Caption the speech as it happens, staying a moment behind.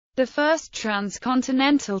The first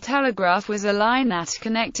transcontinental telegraph was a line that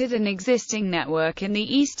connected an existing network in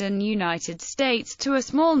the eastern United States to a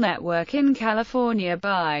small network in California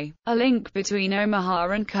by a link between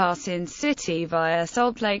Omaha and Carson City via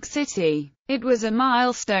Salt Lake City. It was a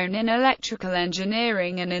milestone in electrical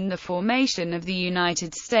engineering and in the formation of the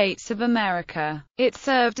United States of America. It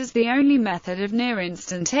served as the only method of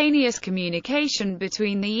near-instantaneous communication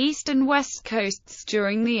between the east and west coasts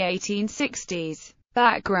during the 1860s.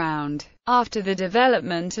 Background: after the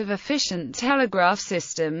development of efficient telegraph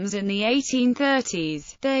systems in the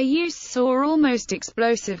 1830s, their use saw almost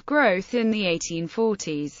explosive growth in the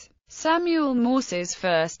 1840s. Samuel Morse's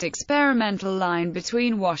first experimental line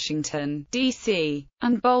between Washington, D.C.,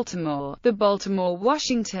 and Baltimore, the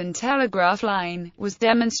Baltimore-Washington Telegraph Line, was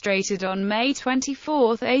demonstrated on May 24,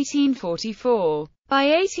 1844. By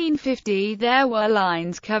 1850 there were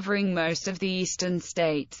lines covering most of the eastern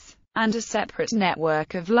states, and a separate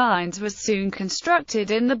network of lines was soon constructed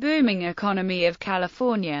in the booming economy of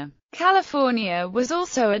California. California was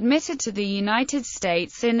also admitted to the United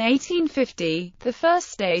States in 1850, the first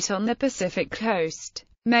state on the Pacific coast.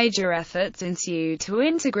 Major efforts ensued to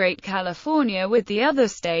integrate California with the other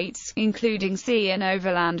states, including sea and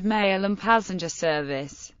overland mail and passenger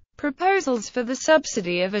service. Proposals for the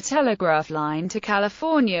subsidy of a telegraph line to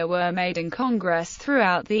California were made in Congress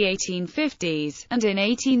throughout the 1850s, and in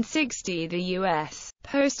 1860 the U.S.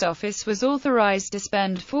 Post Office was authorized to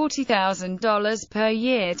spend $40,000 per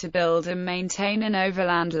year to build and maintain an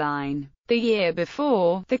overland line. The year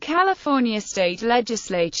before, the California state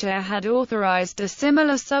legislature had authorized a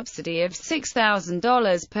similar subsidy of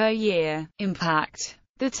 $6,000 per year. Impact: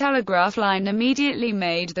 the telegraph line immediately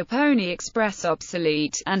made the Pony Express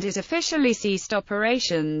obsolete, and it officially ceased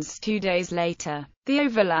operations 2 days later. The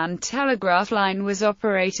overland telegraph line was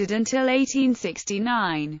operated until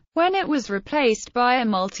 1869, when it was replaced by a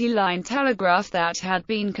multi-line telegraph that had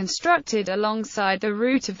been constructed alongside the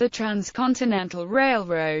route of the Transcontinental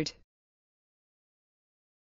Railroad.